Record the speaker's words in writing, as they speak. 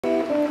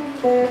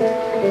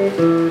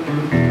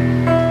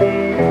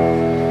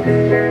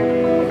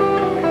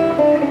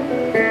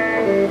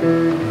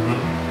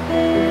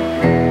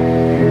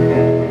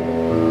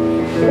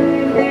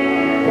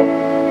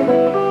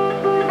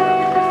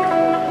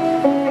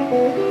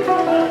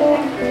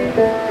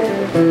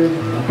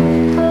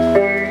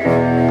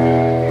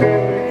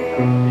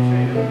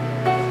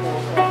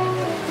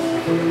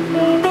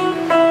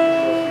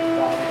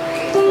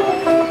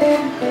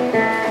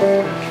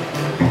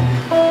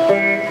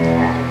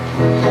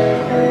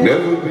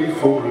Never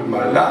before in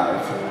my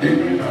life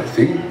did I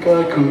think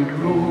I could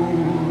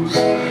lose.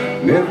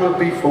 Never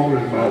before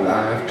in my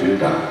life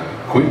did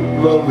I quit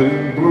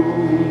loving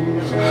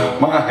blues.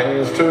 My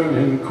hair's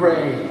turning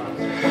gray,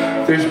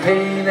 there's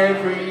pain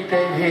every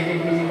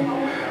day.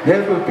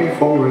 Never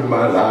before in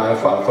my life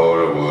I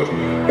thought it would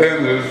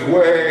end this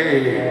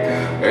way.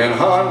 And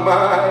on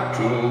my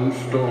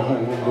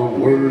tombstone the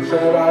words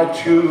that I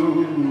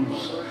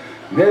choose.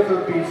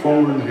 Never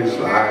before in his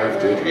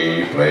life did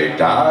he play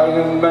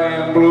dying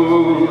man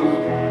blues.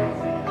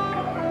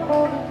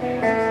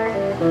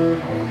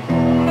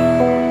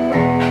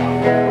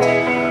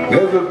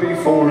 Never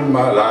before in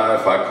my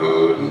life I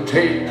couldn't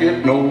take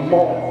it no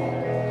more.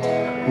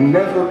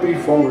 Never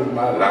before in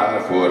my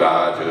life would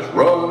I just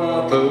run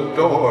out the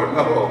door.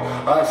 No,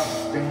 I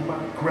stand my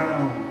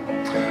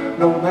ground,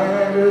 no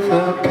matter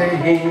the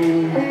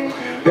pain.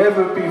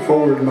 Never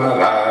before in my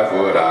life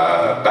would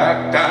I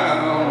back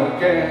down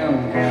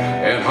again.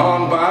 And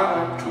on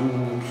my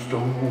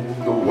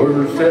tombstone the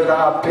words that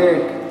I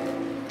pick.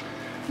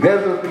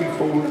 Never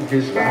before in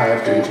his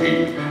life did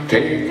he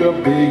take a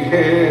big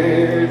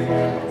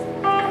hit.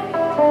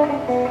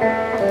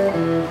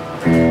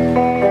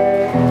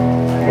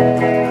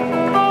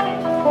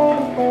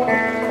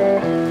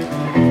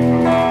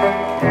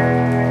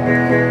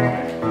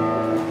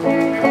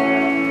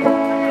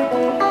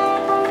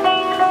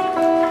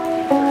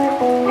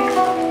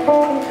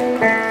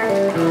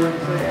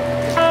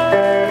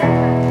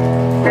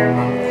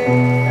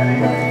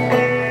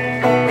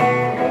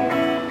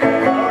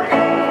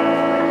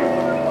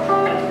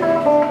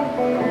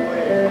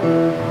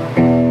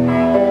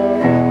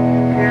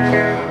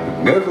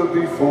 Never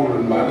before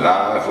in my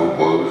life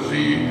was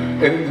he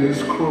in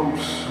this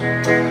close.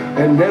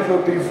 And never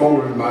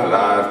before in my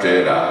life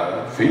did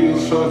I feel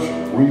such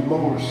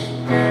remorse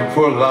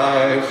for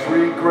life's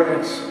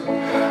regrets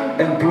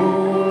and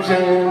blues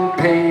and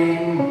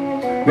pain.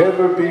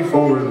 Never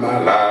before in my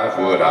life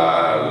would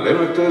I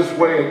live it this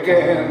way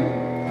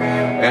again.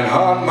 And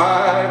on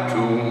my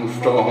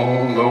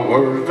tombstone the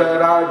words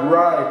that I'd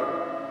write.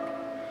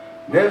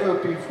 Never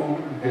before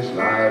in his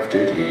life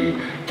did he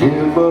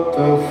give up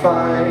the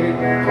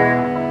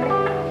fight.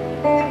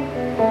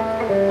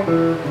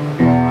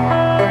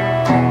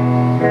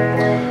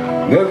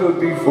 Never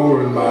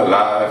before in my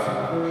life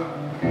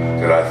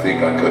did I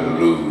think I could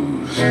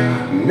lose.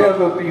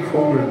 Never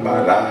before in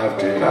my life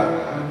did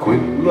I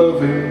quit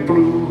loving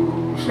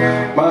blues.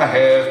 My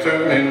hair's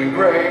turning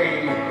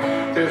gray,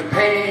 there's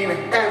pain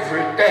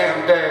every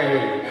damn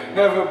day.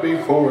 Never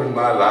before in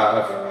my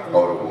life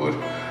thought it would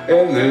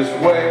in this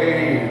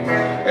way.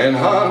 And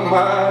on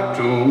my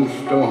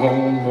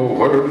tombstone the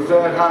words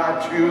that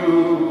I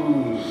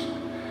choose.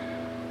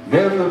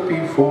 Never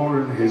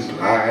before in his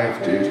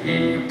life did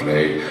he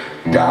play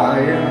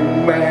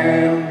dying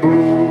man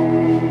blues.